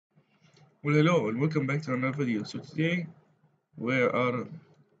Well, hello and welcome back to another video. So today we are,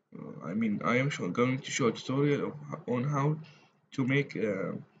 I am going to show a tutorial on how to make,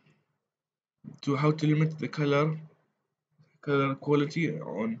 to how to limit the color quality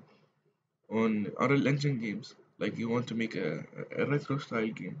on Unreal Engine games. Like you want to make a retro style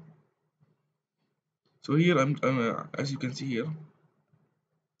game. So here as you can see here,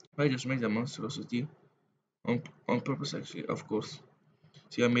 I just made a monstrosity on purpose actually, of course.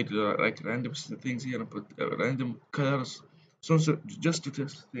 See, I made like random things here and put random colors, so just to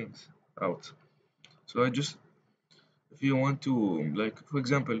test things out. So I just if you want to like for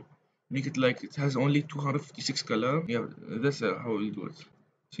example make it like it has only 256 color, yeah, that's how you do it.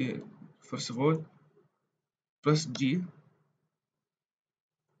 See, first of all press G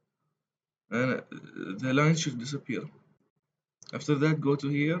and the line should disappear. After that go to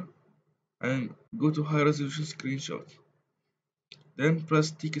here and go to high resolution screenshot, then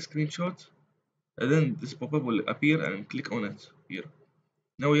press take a screenshot and then this pop-up will appear and click on it here.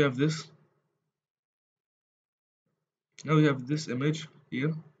 Now we have this, now we have this image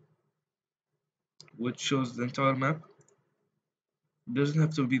here which shows the entire map. It doesn't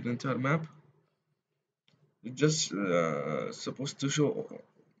have to be the entire map, it's just supposed to show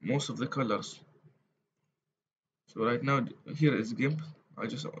most of the colors. So right now here is GIMP. I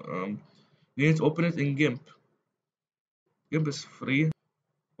just you need to open it in GIMP. GIMP is free.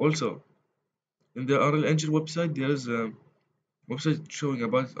 Also in the Unreal Engine website there is a website showing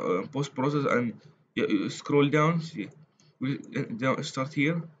about post process, and you scroll down. See, we down start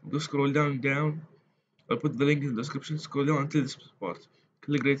here. Go scroll down. I'll put the link in the description. Scroll down until this part.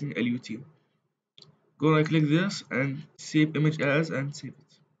 Click rating LUT. Go right click this and save image as and save it.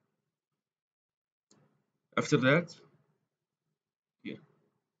 After that, here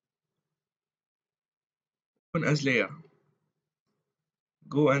open as layer.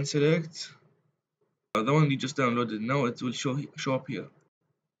 Go and select the one you just downloaded. Now it will show up here.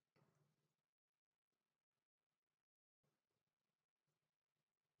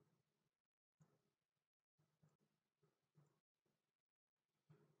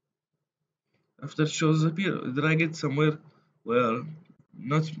 After it shows up here, drag it somewhere where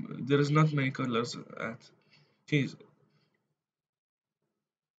not there is not many colors at. Change,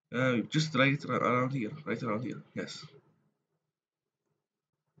 just drag it around here, right around here. Yes.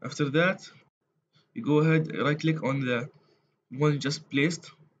 After that, you go ahead, right click on the one you just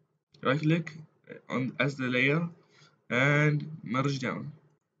placed. Right click on as the layer and merge down.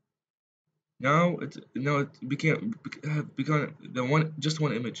 Now it have become the one just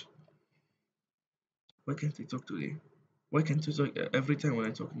one image. Why can't I talk today? Why can't I talk every time when I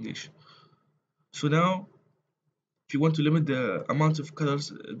talk English? So now, if you want to limit the amount of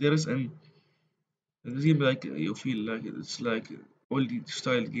colors there is in the game, like you feel like it's like old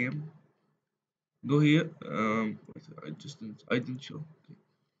style game, go here. Wait, I didn't show. Okay.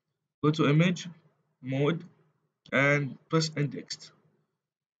 Go to image, mode, and press indexed.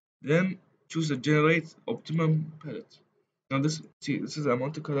 Then choose the generate optimum palette. Now this is the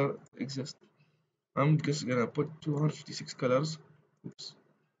amount of color exists. I'm just gonna put 256 colors. Oops.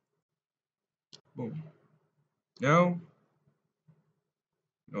 Boom. Now,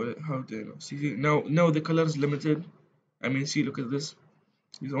 how do you know? See, now the color is limited. I mean, see, look at this.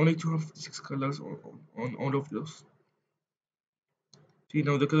 There's only 256 colors on all of those. See,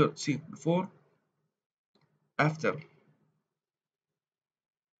 now the color. See, before, after.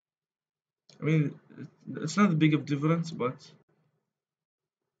 I mean, it's not a big of difference, but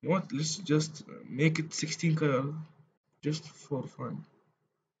you know what? Let's just make it 16 color, just for fun.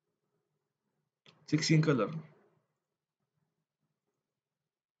 16 color.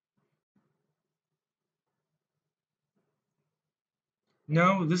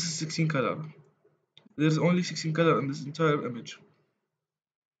 Now this is 16 color. There's only 16 color in this entire image.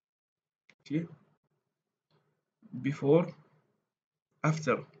 Okay, before,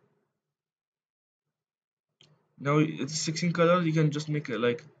 after. Now it's 16 colors. You can just make it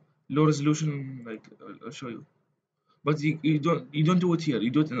like low resolution. Like I'll show you. But you don't do it here. You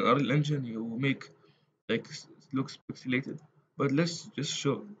do it in Unreal Engine. You make like looks pixelated. But let's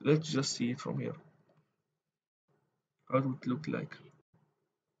just see it from here. How it would look like.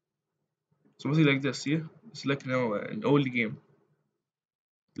 Something like this. See, it's like now an old game.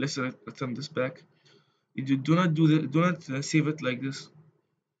 Let's return this back. You do not do not save it like this.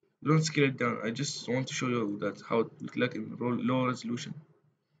 Do not scale it down. I just want to show you that how it look like in low resolution.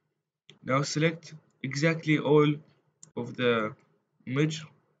 Now select exactly all of the image.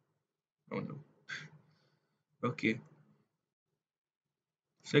 Oh no. Okay.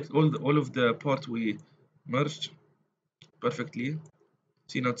 Select all of the part we merged perfectly.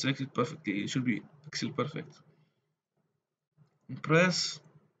 See, not selected perfectly. It should be pixel perfect. And press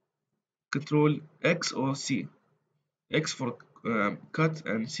Control X or C. X for cut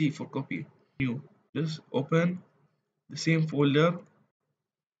and C for copy. New. Just open the same folder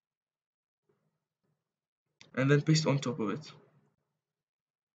and then paste on top of it.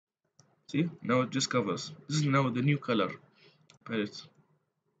 See, now it just covers. This is now the new color palette.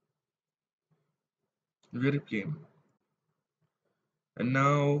 Very plain. And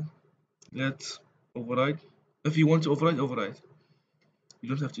now let's override. If you want to override, override. You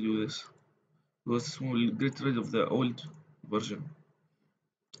don't have to do this because this will get rid of the old version.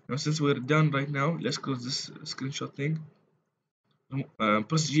 Now since we're done right now, let's close this screenshot thing.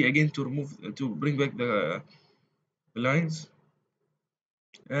 Press G again to remove to bring back the lines,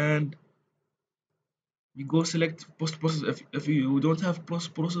 and you go select post process. If you don't have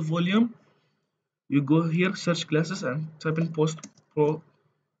post process volume, you go here, search classes, and type in post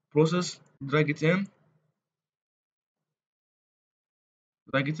process, drag it in,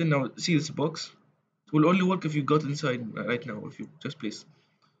 now. See this box? It will only work if you got inside right now. If you just please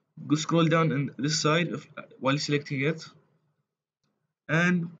go scroll down in this side while selecting it,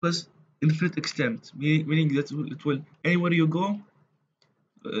 and press infinite extent, meaning that it will anywhere you go,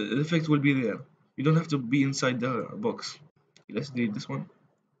 the effect will be there. You don't have to be inside the box. Let's delete this one.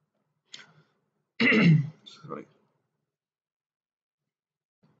 Sorry.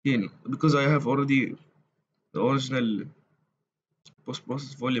 Again, because I have already the original post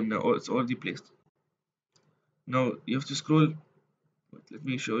process volume now, it's already placed. Now you have to scroll. Wait, let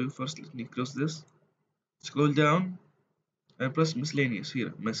me show you first. Let me close this. Scroll down and press miscellaneous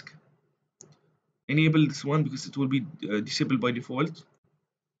here, mask. Enable this one because it will be disabled by default.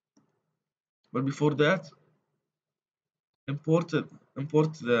 But before that, import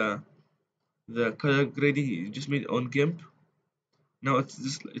import the color grading you just made on GIMP. Now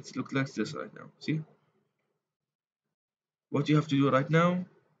it's look like this right now. See, what you have to do right now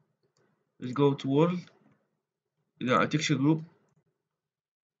is go to world, texture group,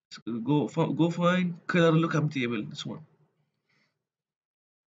 go find color lookup table. This one.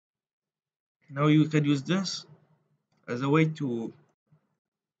 Now you can use this as a way to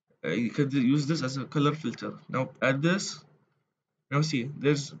you can use this as a color filter. Now add this. Now see,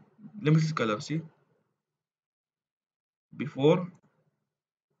 there's limited color. See, before,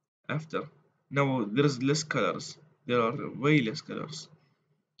 after. Now there's less colors. There are way less colors.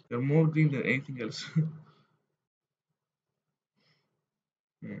 They're more green than anything else.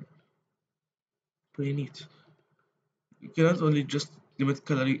 Hmm, pretty neat. You cannot only just limit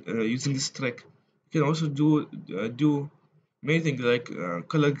color using this trick. You can also do many things like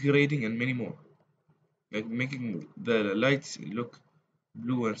color grading and many more, like making the lights look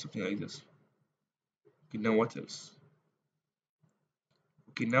blue and something like this. Okay, now what else?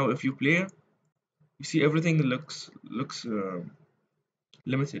 Okay, now if you play, you see everything looks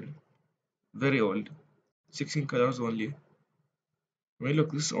limited, very old. 16 colors only. I mean,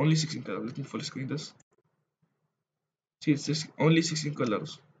 look, this is only 16 colors. Let me full screen this. See, it's only 16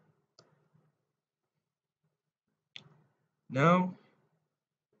 colors. Now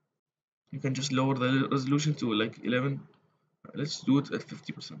you can just lower the resolution to like 11. Let's do it at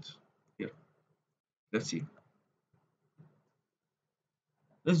 50%. Here, let's see.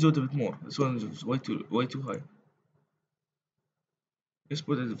 Let's do it a bit more. This one is way too high. Let's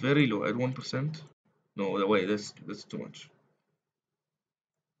put it very low at 1%. No, wait, that's too much.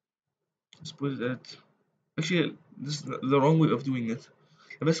 Let's put it at, actually this is the wrong way of doing it.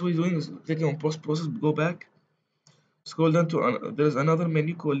 The best way of doing it is clicking on post process, go back, scroll down to there's another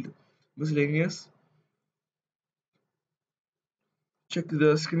menu called miscellaneous. Check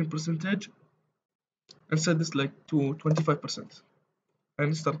the screen percentage and set this like to 25%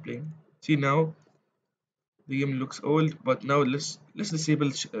 and start playing. See, now the game looks old, but now let's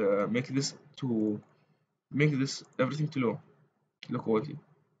disable make this everything to low quality.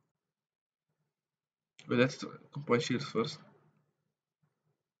 But let's compile shares first.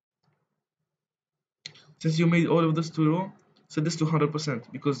 Since you made all of this to low, set this to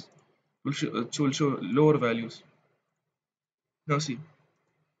 100% because it will show lower values. Now see,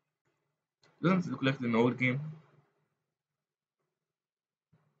 doesn't look like the old game.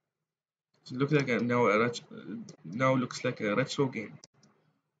 It looks like now looks like a retro game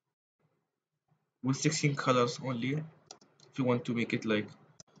with 16 colors only. If you want to make it like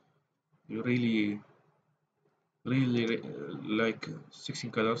really, really like 16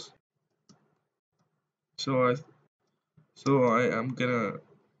 colors. So I am gonna.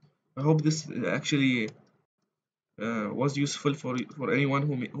 I hope this actually was useful for anyone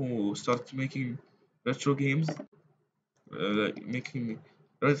who starts making retro games, like making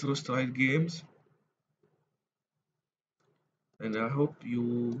retro style games, and I hope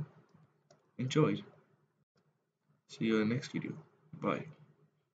you enjoyed. See you in the next video. Bye.